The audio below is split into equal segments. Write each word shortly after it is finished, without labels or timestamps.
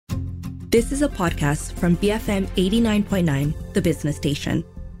This is a podcast from BFM 89.9, the business station.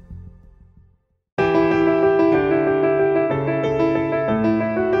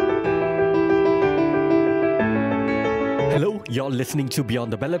 Hello, you're listening to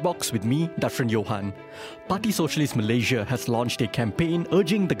Beyond the Ballot Box with me, Dashran Johan. Parti Socialist Malaysia has launched a campaign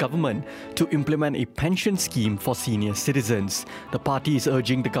urging the government to implement a pension scheme for senior citizens. The party is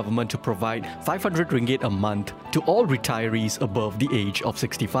urging the government to provide 500 ringgit a month to all retirees above the age of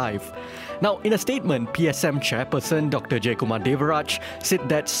 65. Now, in a statement, PSM chairperson Dr. Jayakumar Devaraj said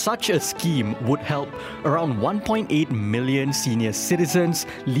that such a scheme would help around 1.8 million senior citizens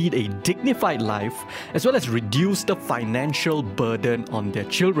lead a dignified life, as well as reduce the financial burden on their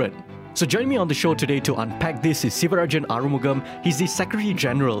children. So join me on the show today to unpack this is Sivarajan Arumugam. He's the Secretary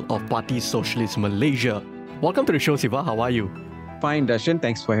General of Parti Socialist Malaysia. Welcome to the show, Siva. How are you? Fine, Darshan.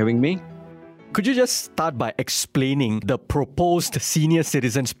 Thanks for having me. Could you just start by explaining the proposed senior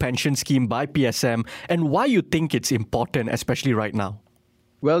citizens pension scheme by PSM and why you think it's important, especially right now?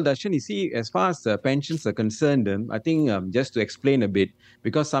 Well, Darshan, you see, as far as pensions are concerned, I think just to explain a bit,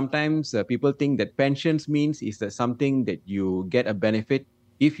 because sometimes people think that pensions means is that something that you get a benefit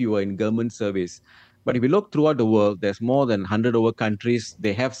if you are in government service. But if you look throughout the world, there's more than 100 over countries,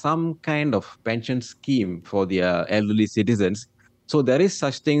 they have some kind of pension scheme for their elderly citizens. So there is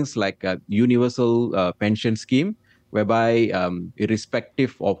such things like a universal pension scheme, whereby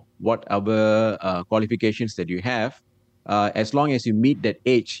irrespective of whatever qualifications that you have, as long as you meet that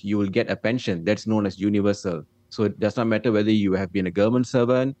age, you will get a pension. That's known as universal. So it does not matter whether you have been a government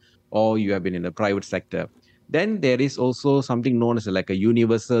servant or you have been in the private sector. Then there is also something known as like a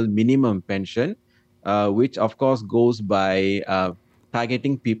universal minimum pension, which of course goes by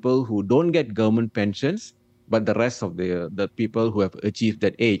targeting people who don't get government pensions, but the rest of the people who have achieved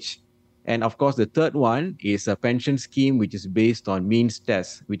that age. And of course, the third one is a pension scheme which is based on means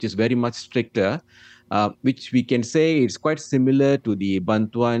test, which is very much stricter, which we can say is quite similar to the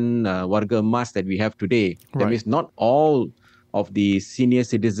Bantuan Warga Emas that we have today. That means not all of the senior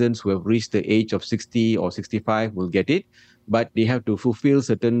citizens who have reached the age of 60 or 65 will get it, but they have to fulfill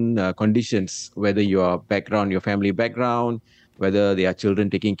certain conditions, whether your family background, whether there are children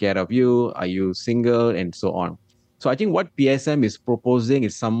taking care of you, are you single, and so on. So I think what PSM is proposing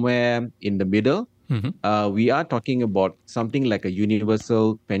is somewhere in the middle. Mm-hmm. We are talking about something like a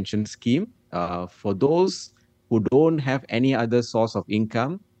universal pension scheme for those who don't have any other source of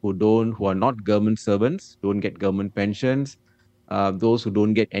income, who are not government servants, don't get government pensions, those who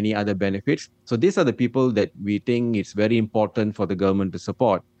don't get any other benefits. So these are the people that we think it's very important for the government to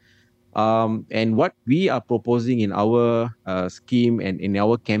support. And what we are proposing in our scheme and in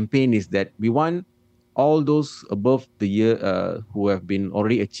our campaign is that we want all those above the year who have been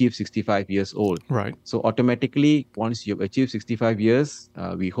already achieved 65 years old. Right. So automatically, once you've achieved 65 years,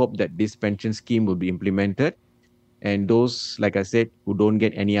 we hope that this pension scheme will be implemented. And those, like I said, who don't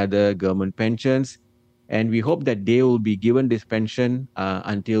get any other government pensions, and we hope that they will be given this pension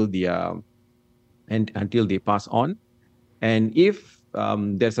until they pass on. And if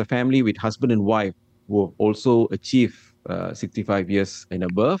there's a family with husband and wife who have also achieved 65 years and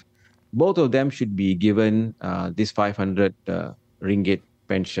above, both of them should be given this 500 ringgit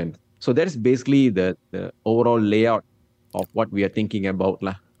pension. So that is basically the overall layout of what we are thinking about.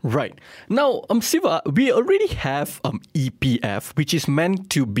 Right. Now, Siva, we already have EPF, which is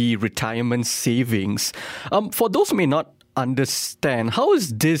meant to be retirement savings. For those who may not understand, how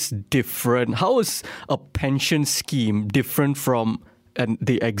is this different? How is a pension scheme different from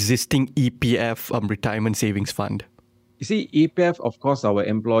the existing EPF retirement savings fund? You see, EPF, of course, our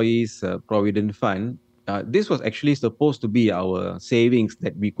employees' provident fund, this was actually supposed to be our savings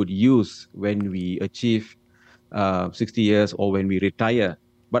that we could use when we achieve 60 years or when we retire.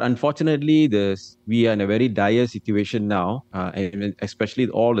 But unfortunately, we are in a very dire situation now, and especially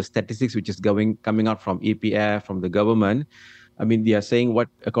all the statistics which is coming out from EPF, from the government. I mean, they are saying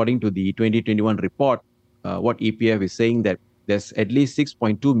according to the 2021 report, what EPF is saying that there's at least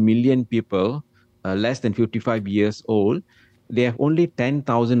 6.2 million people less than 55 years old. They have only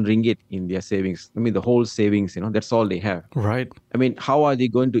 10,000 ringgit in their savings. I mean, the whole savings, that's all they have. Right. I mean, how are they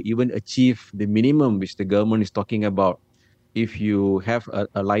going to even achieve the minimum which the government is talking about? If you have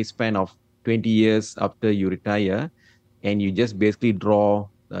a lifespan of 20 years after you retire and you just basically draw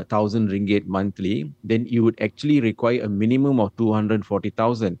 1,000 ringgit monthly, then you would actually require a minimum of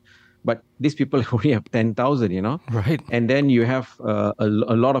 240,000. But these people only have 10,000, Right. And then you have a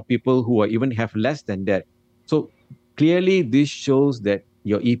lot of people who even have less than that. So clearly this shows that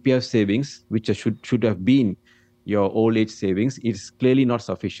your EPF savings, which should have been your old age savings, is clearly not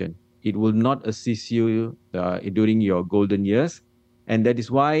sufficient. It will not assist you during your golden years. And that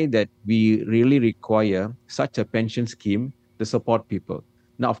is why that we really require such a pension scheme to support people.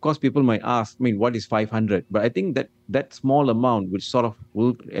 Now, of course, people might ask, I mean, what is 500? But I think that that small amount which sort of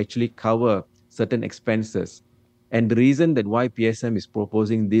will actually cover certain expenses. And the reason that why PSM is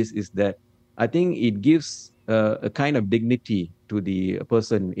proposing this is that I think it gives a kind of dignity to the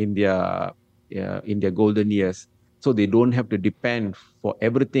person in their golden years, so they don't have to depend for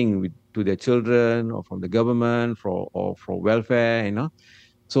everything to their children or from the government or for welfare.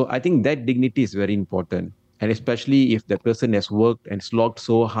 So I think that dignity is very important, and especially if the person has worked and slogged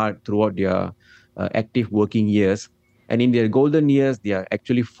so hard throughout their active working years, and in their golden years they are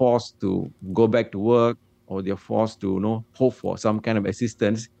actually forced to go back to work, or they're forced to hope for some kind of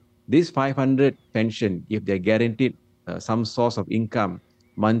assistance. This 500 pension, if they're guaranteed some source of income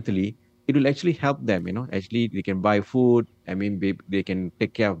monthly, it will actually help them. Actually they can buy food. I mean, they can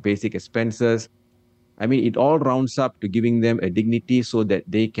take care of basic expenses. I mean, it all rounds up to giving them a dignity so that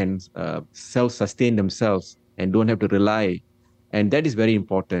they can self-sustain themselves and don't have to rely. And that is very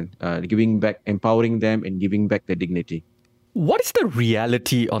important, giving back, empowering them and giving back their dignity. What is the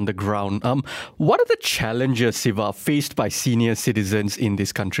reality on the ground? What are the challenges, Siva, faced by senior citizens in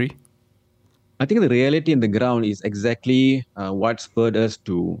this country? I think the reality on the ground is exactly what spurred us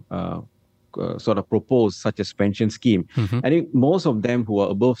to sort of propose such a pension scheme. I think most of them who are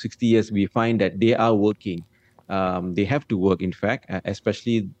above 60 years, we find that they are working. They have to work, in fact,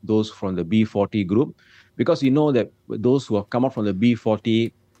 especially those from the B40 group, because you know that those who have come out from the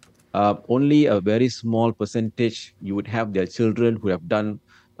B40, only a very small percentage you would have their children who have done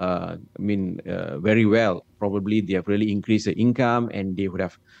very well. Probably they have really increased their income and they would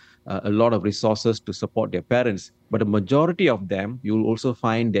have a lot of resources to support their parents. But a majority of them, you will also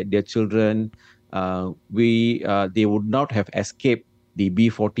find that their children, they would not have escaped the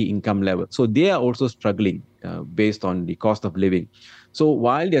B40 income level. So they are also struggling based on the cost of living. So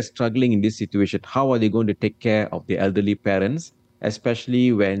while they're struggling in this situation, how are they going to take care of the elderly parents,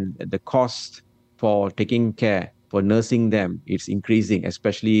 especially when the cost for taking care, for nursing them, it's increasing,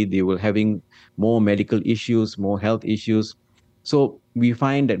 especially they will having more medical issues, more health issues. So we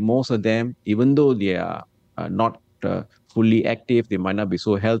find that most of them, even though they are not fully active, they might not be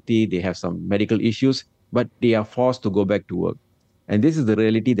so healthy, they have some medical issues, but they are forced to go back to work. And this is the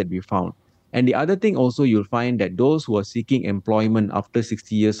reality that we found. And the other thing also, you'll find that those who are seeking employment after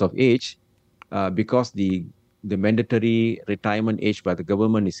 60 years of age, because the mandatory retirement age by the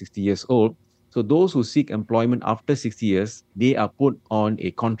government is 60 years old. So those who seek employment after 60 years, they are put on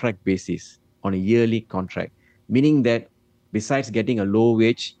a contract basis, on a yearly contract, meaning that besides getting a low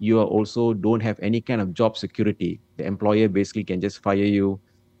wage, you are also don't have any kind of job security. The employer basically can just fire you,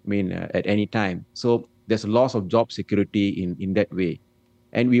 at any time. So there's a loss of job security in that way.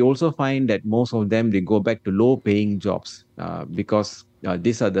 And we also find that most of them, they go back to low paying jobs because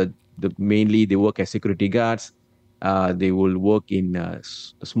these are the mainly they work as security guards. They will work in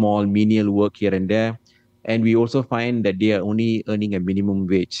small menial work here and there. And we also find that they are only earning a minimum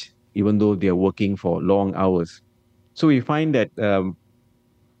wage, even though they are working for long hours. So we find that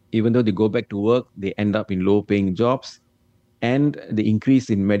even though they go back to work, they end up in low paying jobs, and the increase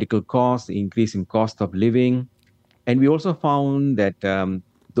in medical costs, the increase in cost of living. And we also found that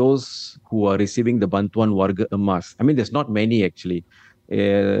those who are receiving the Bantuan Warga Emas, there's not many actually.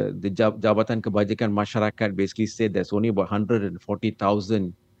 The Jabatan Kebajikan Masyarakat basically said there's only about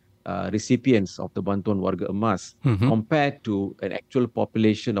 140,000 recipients of the Bantuan Warga Emas compared to an actual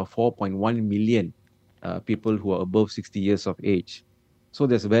population of 4.1 million people who are above 60 years of age. So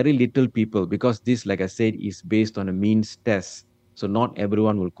there's very little people, because this, like I said, is based on a means test. So not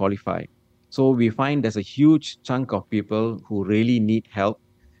everyone will qualify. So we find there's a huge chunk of people who really need help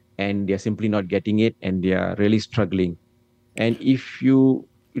and they're simply not getting it and they are really struggling. And if you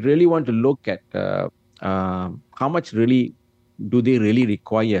really want to look at how much really do they really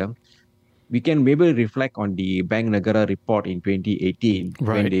require, we can maybe reflect on the Bank Negara report in 2018,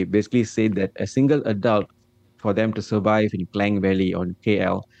 when they basically said that a single adult, for them to survive in Klang Valley or in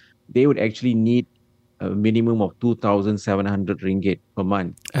KL, they would actually need a minimum of 2,700 ringgit per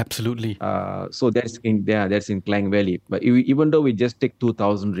month. Absolutely. So that's in Klang Valley. But even though we just take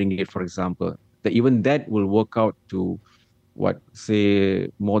 2,000 ringgit, for example, even that will work out to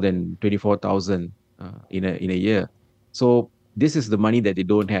more than 24,000 in a year. So this is the money that they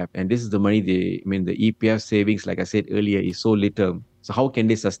don't have, and this is the money the EPF savings, like I said earlier, is so little. So how can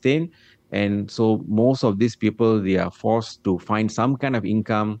they sustain? And so most of these people, they are forced to find some kind of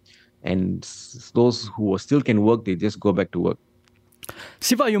income, and those who still can work, they just go back to work.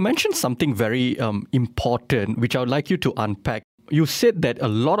 Siva, you mentioned something very important, which I would like you to unpack. You said that a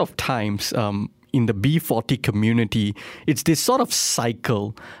lot of times, in the B40 community, it's this sort of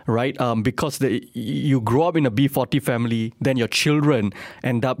cycle, right? Because you grow up in a B40 family, then your children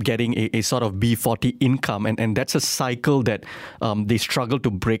end up getting a sort of B40 income. And that's a cycle that they struggle to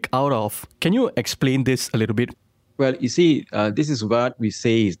break out of. Can you explain this a little bit? Well, you see, this is what we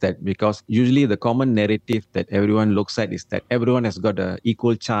say is that because usually the common narrative that everyone looks at is that everyone has got an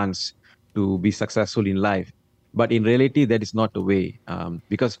equal chance to be successful in life. But in reality, that is not the way,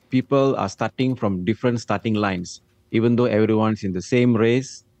 because people are starting from different starting lines. Even though everyone's in the same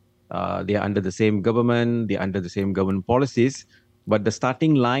race, they are under the same government, they are under the same government policies, but the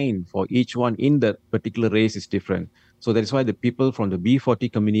starting line for each one in the particular race is different. So that's why the people from the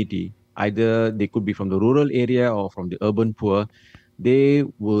B40 community, either they could be from the rural area or from the urban poor, they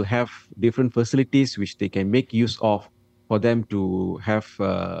will have different facilities which they can make use of for them to have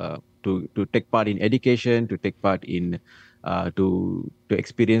to take part in education, to take part in to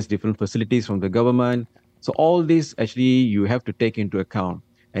experience different facilities from the government. So all this actually you have to take into account,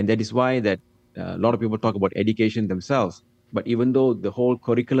 and that is why that a lot of people talk about education themselves. But even though the whole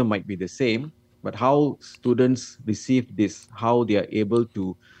curriculum might be the same, but how students receive this, how they are able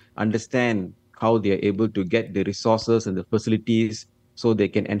to understand, how they are able to get the resources and the facilities so they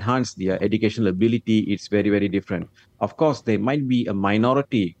can enhance their educational ability, it's very, very different. Of course, there might be a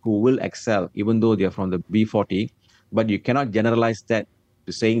minority who will excel, even though they are from the B40, but you cannot generalize that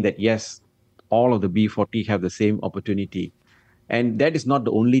to saying that, yes, all of the B40 have the same opportunity. And that is not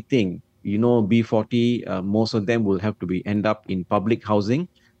the only thing. You know, B40, most of them will have to be end up in public housing.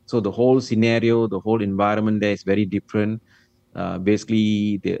 So the whole scenario, the whole environment there is very different.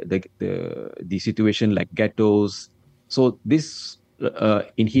 Basically, the situation like ghettos. So this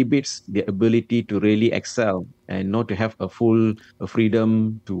inhibits the ability to really excel and not to have a full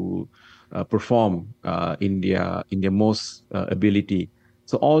freedom to perform in their most ability.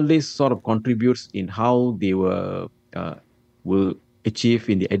 So all this sort of contributes in how they will achieve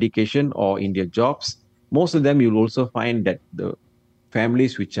in the education or in their jobs. Most of them, you'll also find that the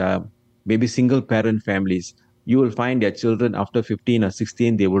families which are maybe single parent families, you will find their children after 15 or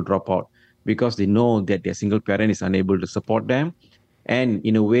 16, they will drop out because they know that their single parent is unable to support them. And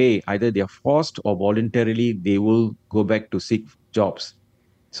in a way, either they are forced or voluntarily, they will go back to seek jobs.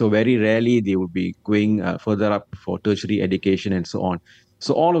 So very rarely they will be going further up for tertiary education and so on.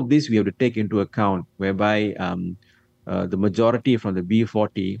 So all of this we have to take into account, whereby the majority from the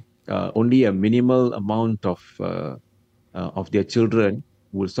B40, only a minimal amount of their children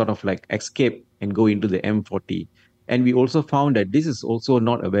will sort of like escape and go into the M40. And we also found that this is also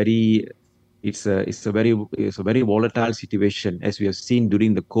not a very it's a very volatile situation, as we have seen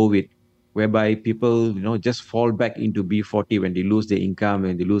during the COVID, whereby people just fall back into B40 when they lose their income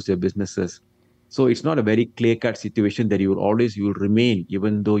and they lose their businesses. So it's not a very clear cut situation that you will remain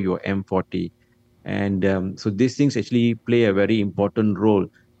even though you're M40. And so these things actually play a very important role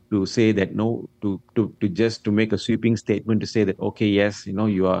to say that no, to just to make a sweeping statement to say that, okay, yes,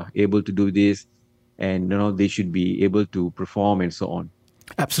 you are able to do this, and they should be able to perform and so on.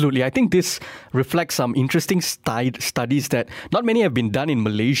 Absolutely. I think this reflects some interesting studies that not many have been done in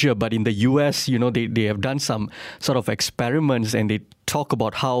Malaysia, but in the US, they have done some sort of experiments, and they talk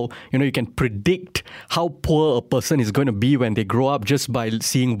about how, you can predict how poor a person is going to be when they grow up just by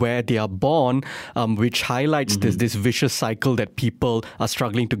seeing where they are born, which highlights this vicious cycle that people are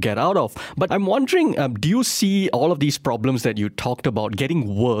struggling to get out of. But I'm wondering, do you see all of these problems that you talked about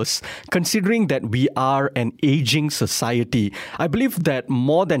getting worse, considering that we are an aging society? I believe that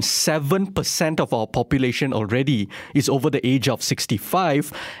more than 7% of our population already is over the age of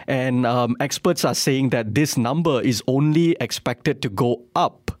 65, and experts are saying that this number is only expected to go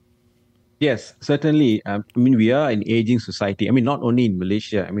up. Yes, certainly. We are an aging society. Not only in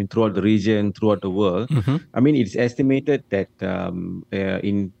Malaysia, throughout the region, throughout the world. It's estimated that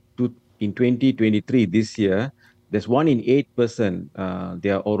in 2023, this year, there's 1 in 8 person,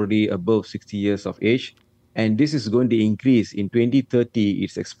 they are already above 60 years of age. And this is going to increase. In 2030,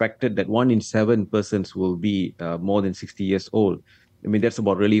 it's expected that 1 in 7 persons will be more than 60 years old. That's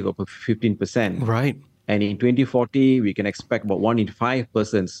about really about 15%. Right. And in 2040, we can expect about 1 in 5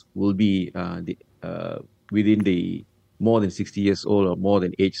 persons will be within the more than 60 years old or more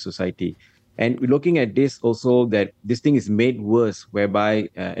than age society. And we're looking at this also, that this thing is made worse, whereby,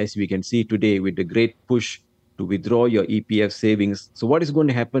 as we can see today, with the great push to withdraw your EPF savings. So what is going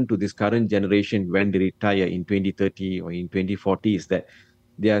to happen to this current generation when they retire in 2030 or in 2040 is that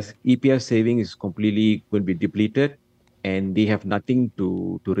their EPF savings is completely going to be depleted, and they have nothing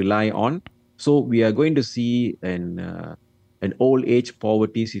to rely on. So we are going to see an old age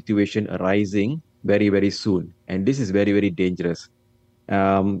poverty situation arising very, very soon. And this is very, very dangerous.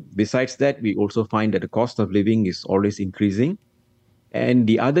 Besides that, we also find that the cost of living is always increasing. And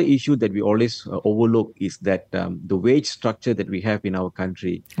the other issue that we always overlook is that the wage structure that we have in our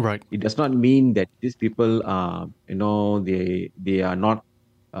country, Right. it does not mean that these people are, they are not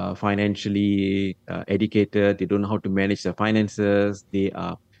financially educated. They don't know how to manage their finances. They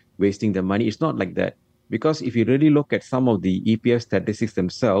are wasting their money. It's not like that. Because if you really look at some of the EPF statistics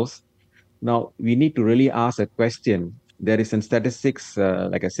themselves, now we need to really ask a question. There is some statistics,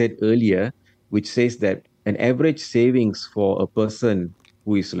 like I said earlier, which says that an average savings for a person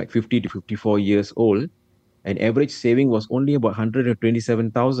who is like 50 to 54 years old, an average saving was only about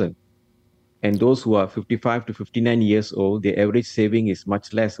 127,000. And those who are 55 to 59 years old, their average saving is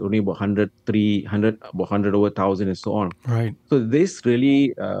much less, only about 103, about 100 over 1,000 and so on. Right. So this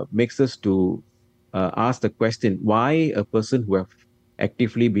really makes us to ask the question, why a person who have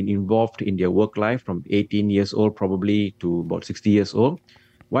actively been involved in their work life from 18 years old probably to about 60 years old,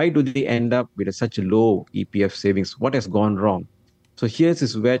 why do they end up with such a low EPF savings? What has gone wrong? So this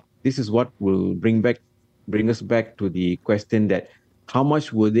is what will bring us back to the question that how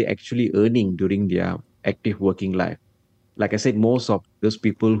much were they actually earning during their active working life? Like I said, most of those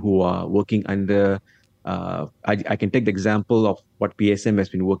people who are working under, I can take the example of what PSM has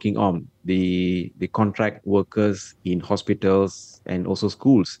been working on, the contract workers in hospitals and also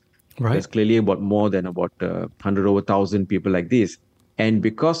schools. Right. There's clearly about more than about 100 over 1,000 people like this. And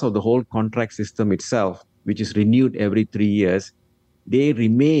because of the whole contract system itself, which is renewed every 3 years, they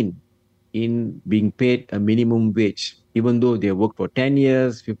remain in being paid a minimum wage, even though they work for 10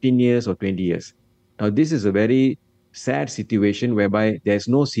 years, 15 years, or 20 years. Now, this is a very sad situation whereby there's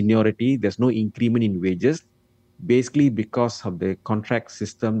no seniority, there's no increment in wages, basically because of the contract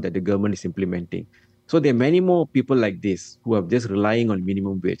system that the government is implementing. So there are many more people like this who are just relying on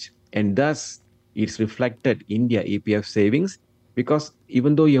minimum wage. And thus, it's reflected in their EPF savings because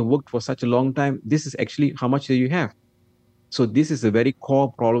even though you have worked for such a long time, this is actually how much do you have. So this is a very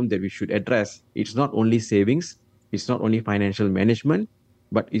core problem that we should address. It's not only savings, it's not only financial management,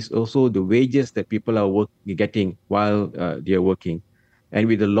 but it's also the wages that people are getting while they are working. And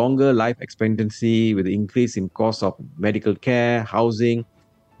with the longer life expectancy, with the increase in cost of medical care, housing,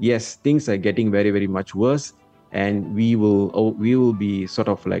 yes, things are getting very, very much worse. And we will be sort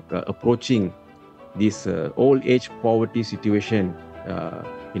of like approaching this old age poverty situation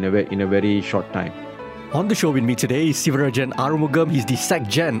in a very short time. On the show with me today is Sivarajan Arumugam. He's the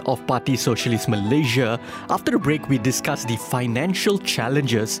Secgen of Parti Socialist Malaysia. After the break, we discuss the financial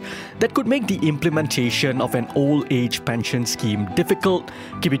challenges that could make the implementation of an old age pension scheme difficult.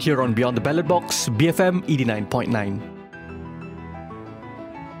 Keep it here on Beyond the Ballot Box, BFM 89.9.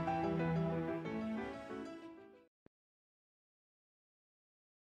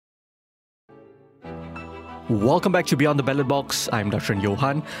 Welcome back to Beyond the Ballot Box. I'm Darshan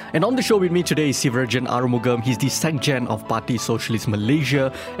Johan. And on the show with me today is Sivarajan Arumugam. He's the Secgen of Parti Socialist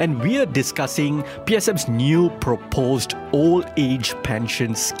Malaysia. And we are discussing PSM's new proposed old age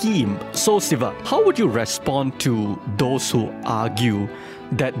pension scheme. So Siva, how would you respond to those who argue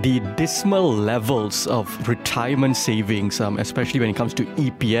that the dismal levels of retirement savings, especially when it comes to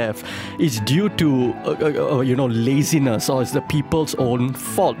EPF, is due to laziness, or is the people's own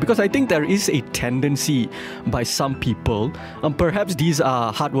fault? Because I think there is a tendency by some people, perhaps these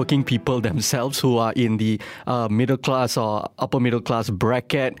are hardworking people themselves who are in the middle class or upper middle class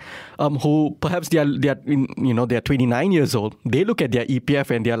bracket, who perhaps they are 29 years old. They look at their EPF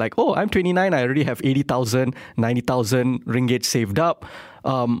and they are like, oh, I'm 29, I already have 80,000, 90,000 ringgit saved up.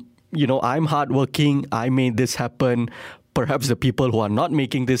 I'm hardworking, I made this happen. Perhaps the people who are not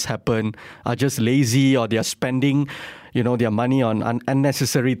making this happen are just lazy, or they are spending, their money on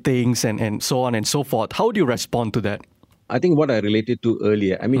unnecessary things and so on and so forth. How do you respond to that? I think what I related to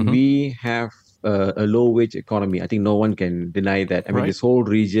earlier, we have a low wage economy. I think no one can deny that. I mean, this whole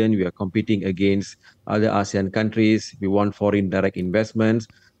region, we are competing against other ASEAN countries. We want foreign direct investments.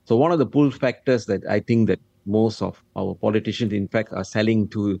 So one of the pull factors that I think that most of our politicians, in fact, are selling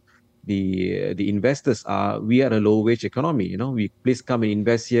to the investors we are a low wage economy. We please come and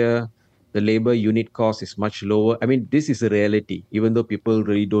invest here. The labor unit cost is much lower. I mean, this is a reality. Even though people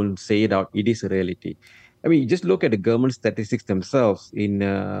really don't say it out, it is a reality. I mean, just look at the government statistics themselves. In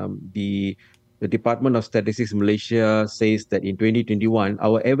the Department of Statistics Malaysia says that in 2021,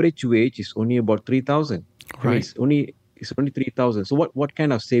 our average wage is only about 3,000. Right. I mean, it's only 3,000. So what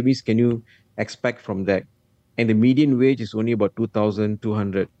kind of savings can you expect from that? And the median wage is only about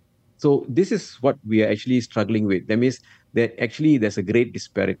 2,200. So this is what we are actually struggling with. That means that actually there's a great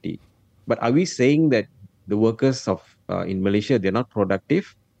disparity. But are we saying that the workers in Malaysia, they're not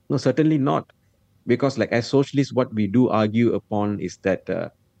productive? No, certainly not. Because like as socialists, what we do argue upon is that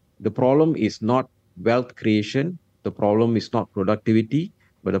the problem is not wealth creation, the problem is not productivity,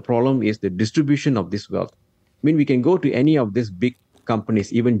 but the problem is the distribution of this wealth. I mean, we can go to any of these big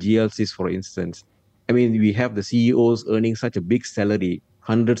companies, even GLCs, for instance. I mean, we have the CEOs earning such a big salary,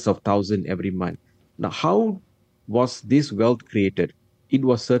 hundreds of thousands every month. Now, how was this wealth created? It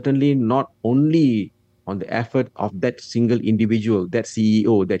was certainly not only on the effort of that single individual, that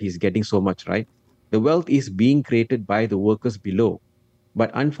CEO, that he's getting so much, right? The wealth is being created by the workers below.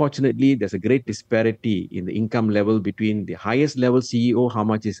 But unfortunately, there's a great disparity in the income level between the highest level CEO, how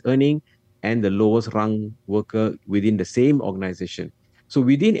much is earning, and the lowest rung worker within the same organization. So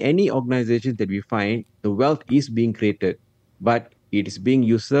within any organization that we find, the wealth is being created, but it is being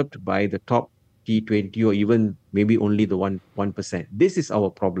usurped by the top T20 or even maybe only the 1%. This is our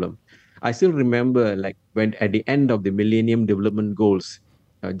problem. I still remember like when at the end of the Millennium Development Goals,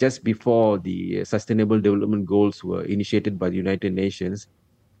 just before the Sustainable Development Goals were initiated by the United Nations,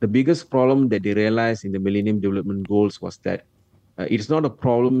 the biggest problem that they realized in the Millennium Development Goals was that it's not a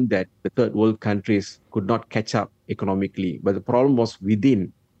problem that the third world countries could not catch up economically, but the problem was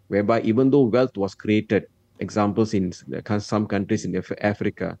within, whereby even though wealth was created, examples in some countries in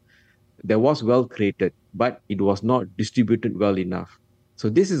Africa, there was wealth created, but it was not distributed well enough. So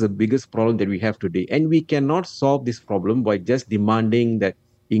this is the biggest problem that we have today. And we cannot solve this problem by just demanding that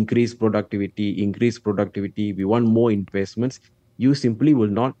increase productivity. We want more investments. You simply will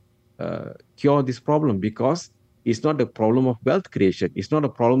not cure this problem because it's not a problem of wealth creation. It's not a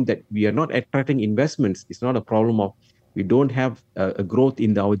problem that we are not attracting investments. It's not a problem of we don't have a growth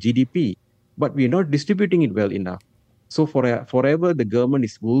in our GDP, but we're not distributing it well enough. So forever, the government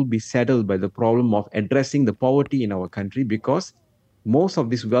will be saddled by the problem of addressing the poverty in our country because most of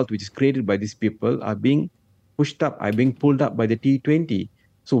this wealth which is created by these people are being pushed up, are being pulled up by the T20.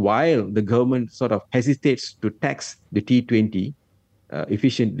 So while the government sort of hesitates to tax the T20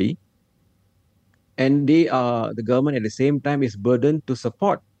 efficiently, and the government at the same time is burdened to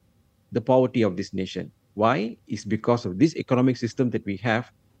support the poverty of this nation. Why? It's because of this economic system that we have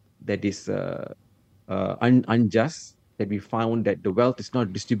that is unjust, that we found that the wealth is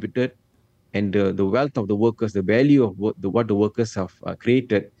not distributed and the wealth of the workers, the value of what the workers have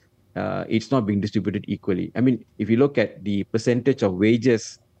created, it's not being distributed equally. I mean, if you look at the percentage of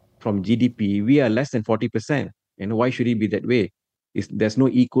wages from GDP, we are less than 40%. And why should it be that way? There's no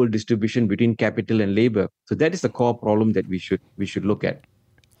equal distribution between capital and labor. So that is the core problem that we should look at.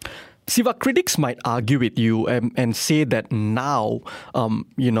 Siva, critics might argue with you and say that now, in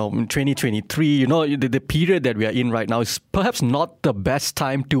 2023, the period that we are in right now is perhaps not the best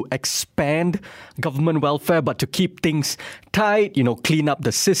time to expand government welfare, but to keep things tight, clean up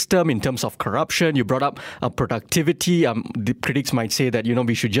the system in terms of corruption. You brought up productivity. The critics might say that,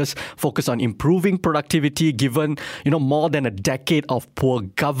 we should just focus on improving productivity given, more than a decade of poor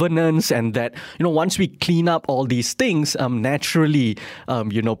governance, and that, once we clean up all these things, naturally,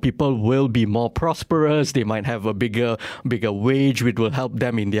 people will be more prosperous. They might have a bigger wage, which will help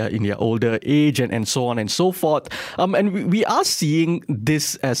them in their older age, and so on and so forth. And we are seeing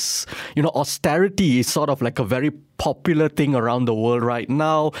this as, austerity is sort of like a very popular thing around the world right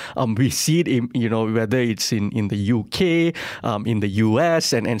now. We see it in, whether it's in the UK, in the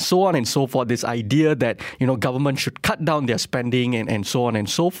US, and so on and so forth. This idea that, government should cut down their spending and so on and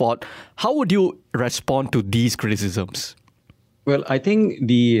so forth. How would you respond to these criticisms? Well, I think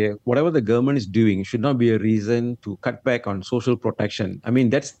whatever the government is doing should not be a reason to cut back on social protection. I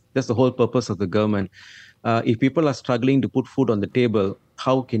mean, that's the whole purpose of the government. If people are struggling to put food on the table,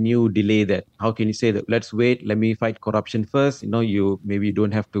 how can you delay that? How can you say that, let's wait, let me fight corruption first? You maybe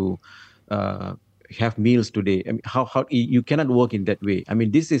don't have to have meals today. I mean, how you cannot work in that way. I mean,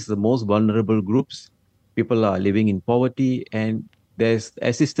 this is the most vulnerable groups. People are living in poverty, and there's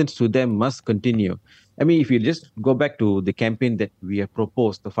assistance to them must continue. I mean, if you just go back to the campaign that we have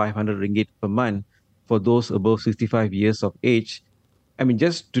proposed, the 500 ringgit per month for those above 65 years of age, I mean,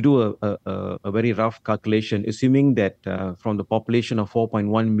 just to do a very rough calculation, assuming that from the population of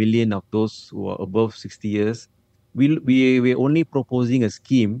 4.1 million of those who are above 60 years, we're only proposing a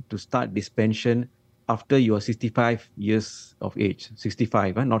scheme to start this pension after you are 65 years of age,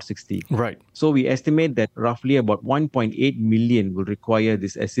 65, not 60. Right. So we estimate that roughly about 1.8 million will require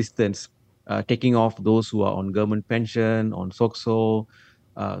this assistance, taking off those who are on government pension, on SOCSO,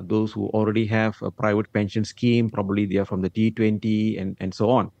 those who already have a private pension scheme, probably they are from the T20 and so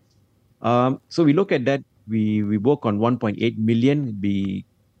on. So we look at that, we work on 1.8 million, be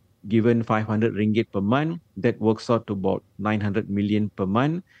given 500 ringgit per month. That works out to about 900 million per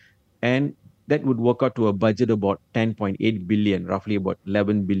month. And that would work out to a budget about 10.8 billion, roughly about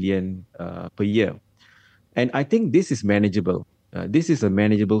 11 billion per year. And I think this is manageable. This is a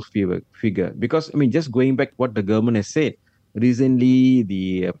manageable figure because, I mean, just going back what the government has said recently,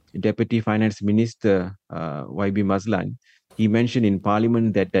 the Deputy Finance Minister YB Mazlan, he mentioned in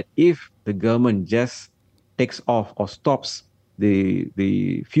Parliament that if the government just takes off or stops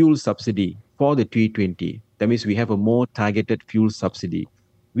the fuel subsidy for the T20, that means we have a more targeted fuel subsidy,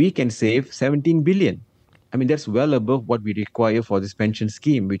 we can save 17 billion. I mean, that's well above what we require for this pension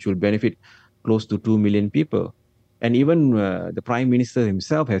scheme, which will benefit close to 2 million people. And even the Prime Minister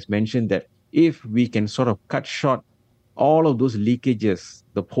himself has mentioned that if we can sort of cut short all of those leakages,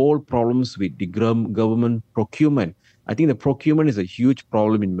 the whole problems with the government procurement, I think the procurement is a huge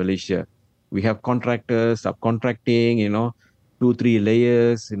problem in Malaysia. We have contractors, subcontracting, 2, 3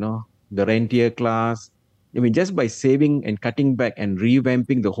 layers, the rentier class. I mean, just by saving and cutting back and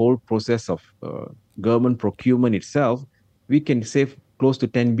revamping the whole process of government procurement itself, we can save close to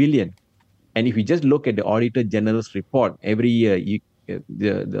 10 billion. And if you just look at the Auditor General's report every year,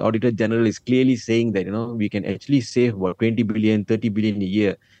 the Auditor General is clearly saying that we can actually save about 20 billion, 30 billion a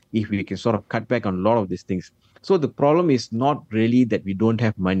year if we can sort of cut back on a lot of these things. So the problem is not really that we don't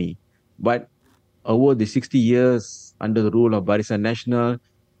have money, but over the 60 years under the rule of Barisan Nasional,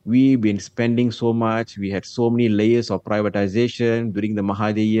 we've been spending so much. We had so many layers of privatization during the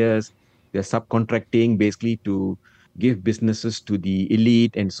Mahathir years. They're subcontracting basically to give businesses to the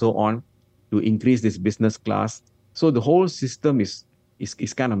elite and so on, to increase this business class. So the whole system is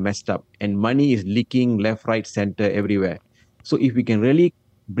kind of messed up, and money is leaking left, right, center, everywhere. So if we can really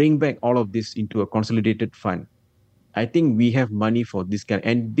bring back all of this into a consolidated fund, I think we have money for this kind.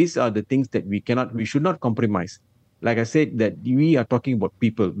 And these are the things that we should not compromise. Like I said, that we are talking about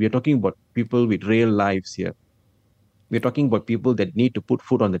people. We are talking about people with real lives here. We're talking about people that need to put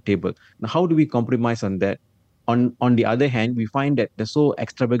food on the table. Now, how do we compromise on that? On the other hand, we find that there's so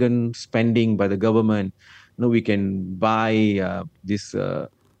extravagant spending by the government. We can buy these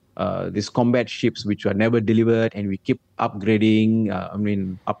combat ships which are never delivered, and we keep upgrading.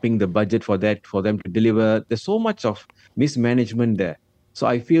 Upping the budget for them to deliver. There's so much of mismanagement there. So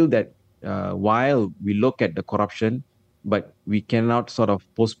I feel that while we look at the corruption, but we cannot sort of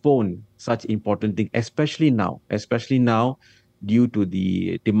postpone such important things, especially now, due to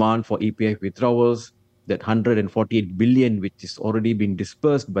the demand for EPF withdrawals, that 148 billion, which is already been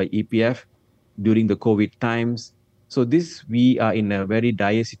dispersed by EPF during the COVID times. So we are in a very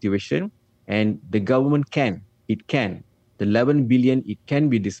dire situation, and the government the 11 billion, it can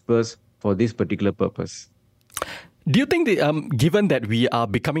be dispersed for this particular purpose. Do you think, given that we are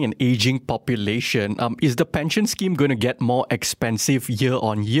becoming an aging population, is the pension scheme going to get more expensive year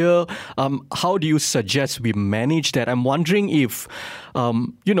on year? How do you suggest we manage that? I'm wondering if,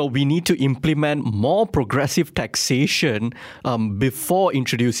 we need to implement more progressive taxation before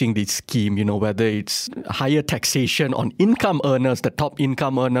introducing this scheme, whether it's higher taxation on income earners, the top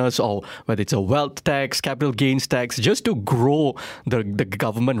income earners, or whether it's a wealth tax, capital gains tax, just to grow the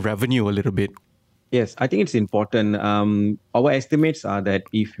government revenue a little bit. Yes, I think it's important. Our estimates are that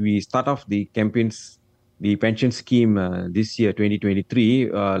if we start off the pension scheme this year, 2023,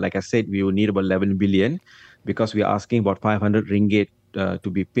 like I said, we will need about 11 billion because we are asking about 500 ringgit to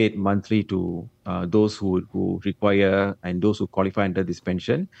be paid monthly to those who require and those who qualify under this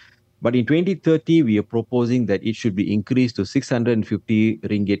pension. But in 2030, we are proposing that it should be increased to 650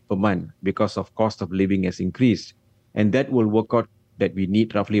 ringgit per month because of cost of living has increased. And that will work out that we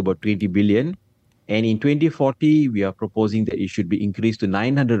need roughly about 20 billion. And in 2040, we are proposing that it should be increased to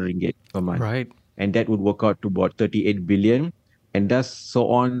 900 ringgit per month. Right. And that would work out to about 38 billion. And thus so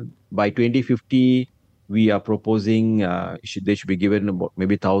on. By 2050, we are proposing they should be given about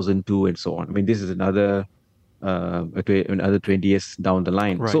maybe 1,002 and so on. I mean, this is another 20 years down the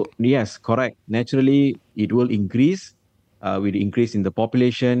line. Right. So yes, correct. Naturally, it will increase. With the increase in the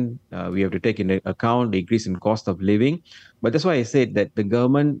population, we have to take into account the increase in cost of living. But that's why I said that the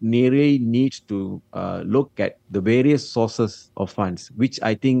government really needs to look at the various sources of funds, which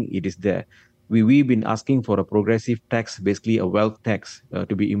I think it is there. We've been asking for a progressive tax, basically a wealth tax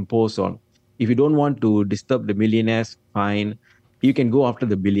to be imposed on. If you don't want to disturb the millionaires, fine. You can go after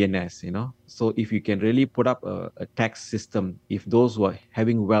the billionaires, So if you can really put up a tax system, if those who are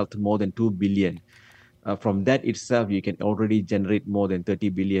having wealth more than 2 billion, from that itself, you can already generate more than 30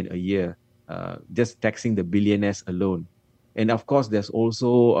 billion a year, just taxing the billionaires alone. And of course, there's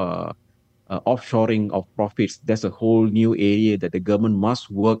also offshoring of profits. That's a whole new area that the government must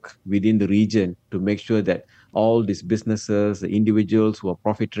work within the region to make sure that all these businesses, the individuals who are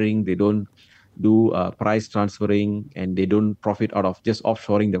profiting, they don't do price transferring, and they don't profit out of just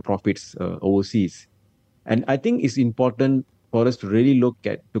offshoring the profits overseas. And I think it's important for us to really look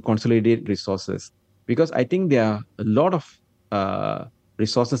at to consolidate resources, because I think there are a lot of uh,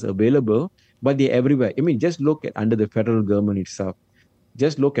 resources available, but they're everywhere. I mean, just look at under the federal government itself.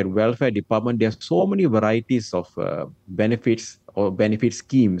 Just look at welfare department. There are so many varieties of benefits or benefit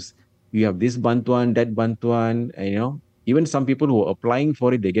schemes. You have this bantuan, that bantuan, and, even some people who are applying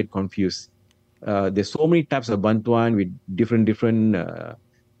for it, they get confused. There's so many types of bantuan with different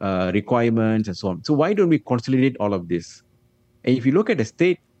requirements and so on. So why don't we consolidate all of this? And if you look at the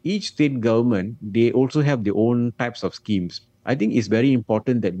state, each state government, they also have their own types of schemes. I think it's very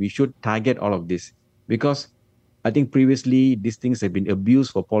important that we should target all of this, because I think previously these things have been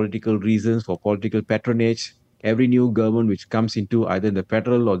abused for political reasons, for political patronage. Every new government which comes into either the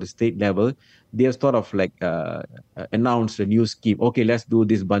federal or the state level, they have sort of like announced a new scheme. Okay, let's do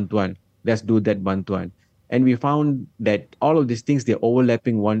this bantuan, let's do that bantuan, and we found that all of these things, they're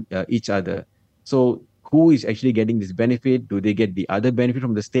overlapping one each other. So who is actually getting this benefit? Do they get the other benefit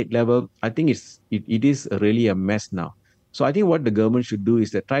from the state level? I think it is really a mess now. So I think what the government should do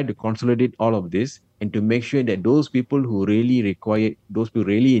is to try to consolidate all of this and to make sure that those people who really require, those people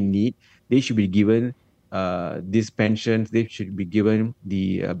really in need, they should be given these pensions, they should be given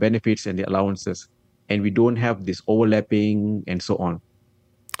the benefits and the allowances, and we don't have this overlapping and so on.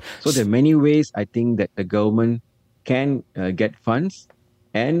 So there are many ways I think that the government can get funds,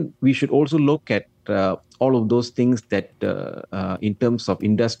 and we should also look at all of those things that in terms of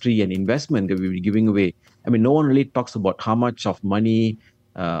industry and investment that we will be giving away. I mean, no one really talks about how much of money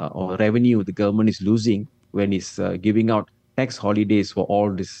or revenue the government is losing when it's giving out tax holidays for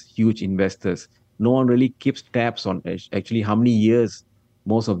all these huge investors. No one really keeps tabs on actually how many years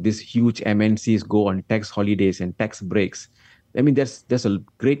most of these huge MNCs go on tax holidays and tax breaks. I mean, there's a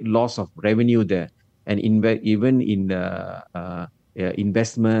great loss of revenue there, and even in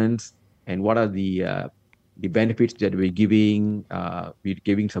investments, and what are the benefits that we're giving. We're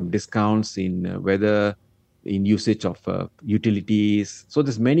giving some discounts in whether in usage of utilities. So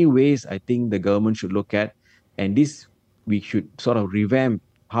there's many ways I think the government should look at, and this we should sort of revamp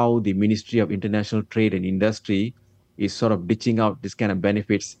how the Ministry of International Trade and Industry is sort of ditching out this kind of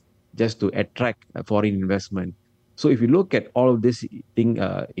benefits just to attract foreign investment. So if you look at all of this thing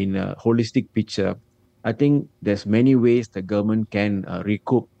in a holistic picture, I think there's many ways the government can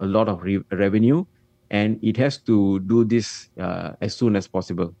recoup a lot of revenue, and it has to do this as soon as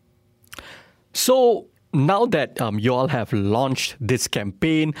possible. So now that you all have launched this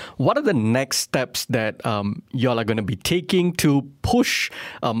campaign, what are the next steps that you all are going to be taking to push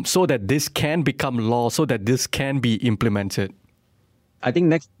so that this can become law, so that this can be implemented? I think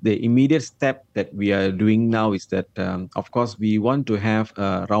next, the immediate step that we are doing now is that, of course, we want to have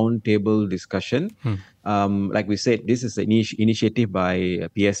a roundtable discussion. Like we said, this is an initiative by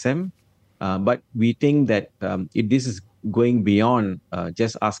PSM, but we think that this is going beyond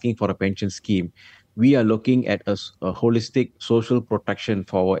just asking for a pension scheme. We are looking at a holistic social protection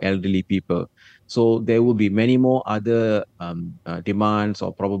for our elderly people. So there will be many more other demands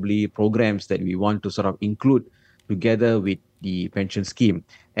or probably programs that we want to sort of include together with the pension scheme.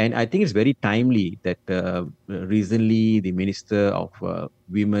 And I think it's very timely that recently the Minister of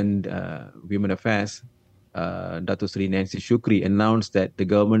Women Affairs, Dato Sri Nancy Shukri, announced that the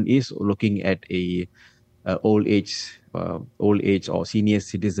government is looking at a old age or senior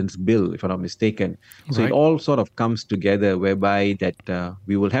citizens bill, if I'm not mistaken. So it all sort of comes together, whereby that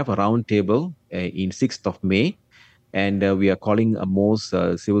we will have a roundtable in 6th of May. And we are calling most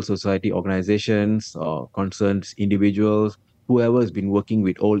civil society organizations or concerned individuals, whoever has been working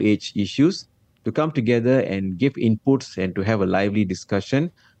with old age issues, to come together and give inputs and to have a lively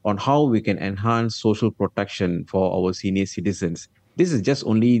discussion on how we can enhance social protection for our senior citizens. This is just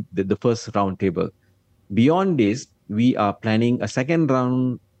only the first roundtable. Beyond this, we are planning a second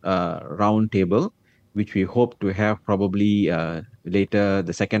roundtable, which we hope to have probably later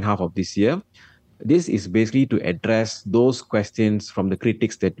the second half of this year. This is basically to address those questions from the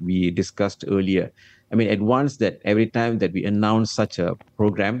critics that we discussed earlier. I mean, at once that every time that we announce such a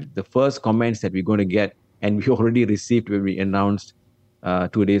program, the first comments that we're going to get, and we already received when we announced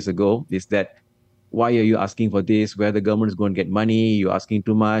 2 days ago, is that, why are you asking for this? Where the government is going to get money? You're asking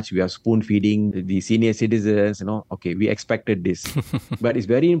too much. We are spoon feeding the senior citizens. Okay, we expected this. But it's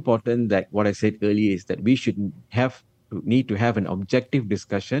very important that what I said earlier is that we need to have an objective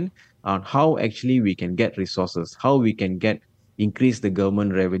discussion on how actually we can get resources, how we can increase the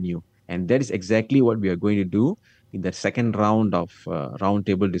government revenue. And that is exactly what we are going to do in the second round of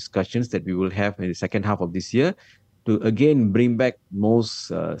roundtable discussions that we will have in the second half of this year. to again bring back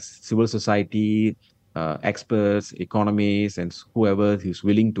most civil society experts, economists, and whoever is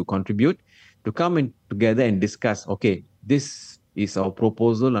willing to contribute to come in together and discuss, okay, this is our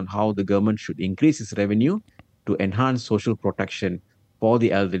proposal on how the government should increase its revenue to enhance social protection for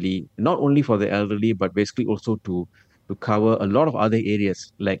the elderly, not only for the elderly, but basically also to cover a lot of other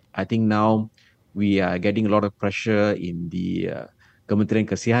areas. Like I think now we are getting a lot of pressure in the Kementerian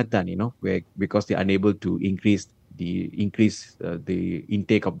Kesihatan, where because they're unable to increase the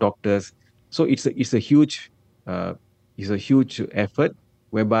intake of doctors. So it's a huge effort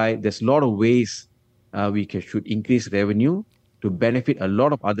whereby there's a lot of ways should increase revenue to benefit a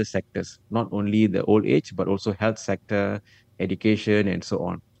lot of other sectors, not only the old age, but also health sector, education, and so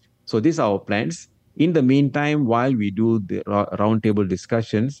on. So these are our plans. In the meantime, while we do the roundtable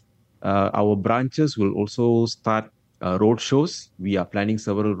discussions, our branches will also start road shows. We are planning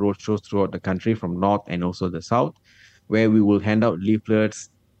several road shows throughout the country from north and also the south, where we will hand out leaflets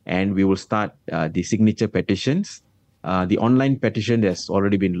and we will start the signature petitions. The online petition that's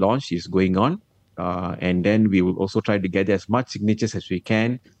already been launched is going on. And then we will also try to get as much signatures as we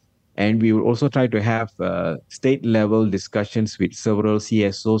can. And we will also try to have state level discussions with several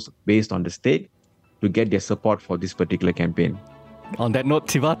CSOs based on the state to get their support for this particular campaign. On that note,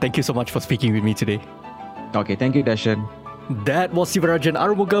 Siva, thank you so much for speaking with me today. Okay, thank you, Darshan. That was Sivarajan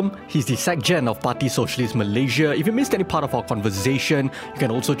Arumugam. He's the SecGen of Parti Socialist Malaysia. If you missed any part of our conversation, you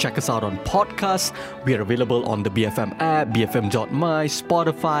can also check us out on podcasts. We are available on the BFM app, bfm.my,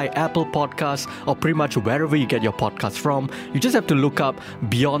 Spotify, Apple Podcasts, or pretty much wherever you get your podcasts from. You just have to look up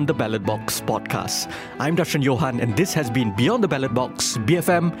Beyond the Ballot Box Podcasts. I'm Darshan Johan, and this has been Beyond the Ballot Box,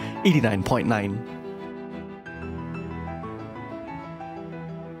 BFM 89.9.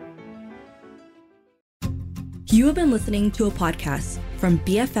 You have been listening to a podcast from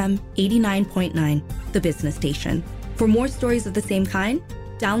BFM 89.9, the business station. For more stories of the same kind,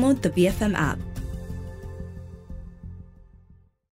 download the BFM app.